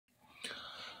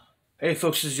Hey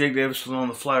folks, this is Jake Davis with On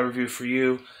the Fly Review for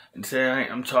you, and today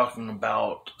I'm talking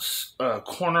about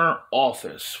Corner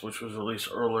Office, which was released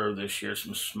earlier this year.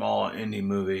 Some small indie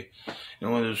movie,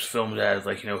 and one of those films that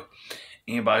has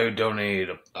anybody who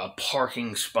donated a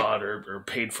parking spot or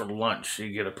paid for lunch,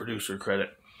 you get a producer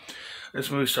credit.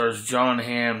 This movie stars John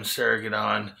Hamm, Sarah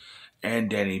Gadon, and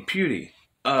Danny Pudi.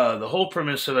 The whole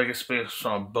premise of, I guess, based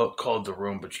on a book called The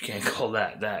Room, but you can't call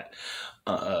that.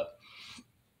 Uh,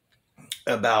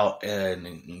 about an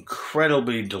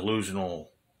incredibly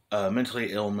delusional,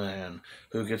 mentally ill man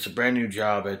who gets a brand new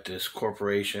job at this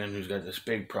corporation, who's got this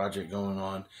big project going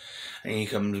on, and he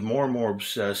becomes more and more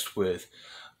obsessed with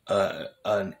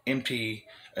an empty,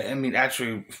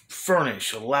 actually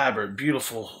furnished, elaborate,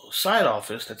 beautiful side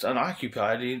office that's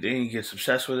unoccupied. He gets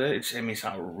obsessed with it. It's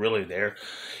not really there.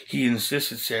 He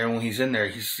insists it's there, and when he's in there,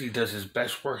 he does his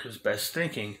best work, his best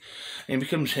thinking, and it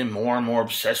becomes him more and more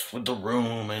obsessed with the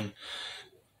room. And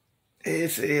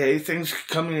things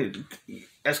coming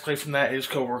escalate from that. His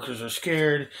coworkers are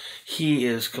scared. He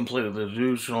is completely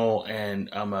delusional and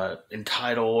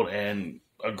entitled and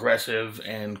aggressive,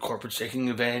 and corporate's taking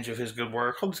advantage of his good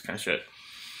work. All this kind of shit.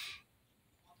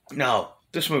 Now,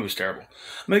 this movie's terrible.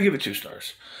 I'm gonna give it 2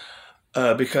 stars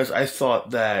because I thought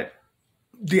that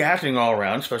the acting all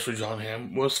around, especially John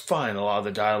Hamm, was fine. A lot of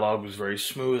the dialogue was very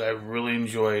smooth. I really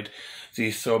enjoyed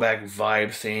the throwback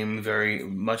vibe theme, very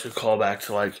much a callback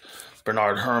to like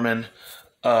Bernard Herrmann.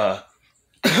 I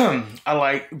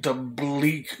like the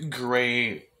bleak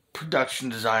gray production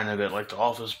design of it, like the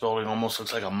office building almost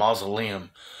looks like a mausoleum.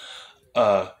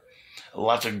 Uh,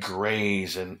 Lots of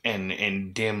grays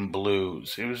and dim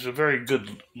blues. It was a very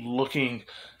good looking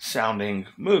sounding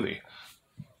movie.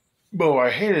 But where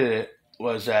I hated it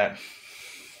was that,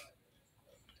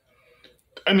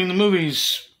 the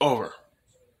movie's over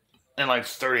in like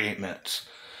 38 minutes.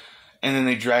 And then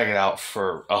they drag it out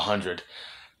for 100.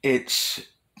 It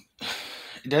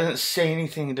doesn't say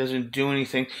anything. It doesn't do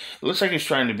anything. It looks like it's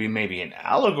trying to be maybe an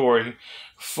allegory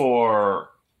for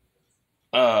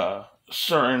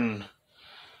certain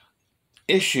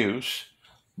issues,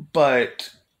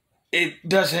 but it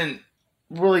doesn't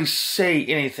really say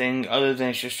anything other than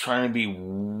it's just trying to be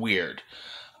weird.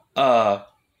 It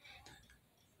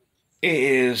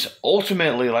is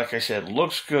ultimately, like I said,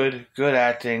 looks good, good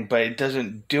acting, but it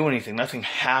doesn't do anything. Nothing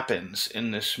happens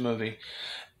in this movie.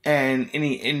 And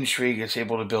any intrigue it's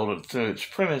able to build it through its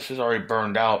premise is already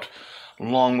burned out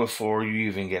long before you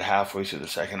even get halfway through the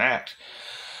second act.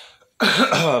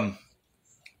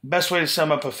 Best way to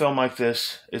sum up a film like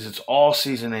this is it's all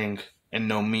seasoning and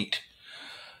no meat.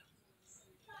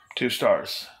 2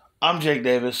 stars. I'm Jake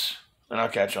Davis, and I'll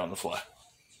catch you on the fly.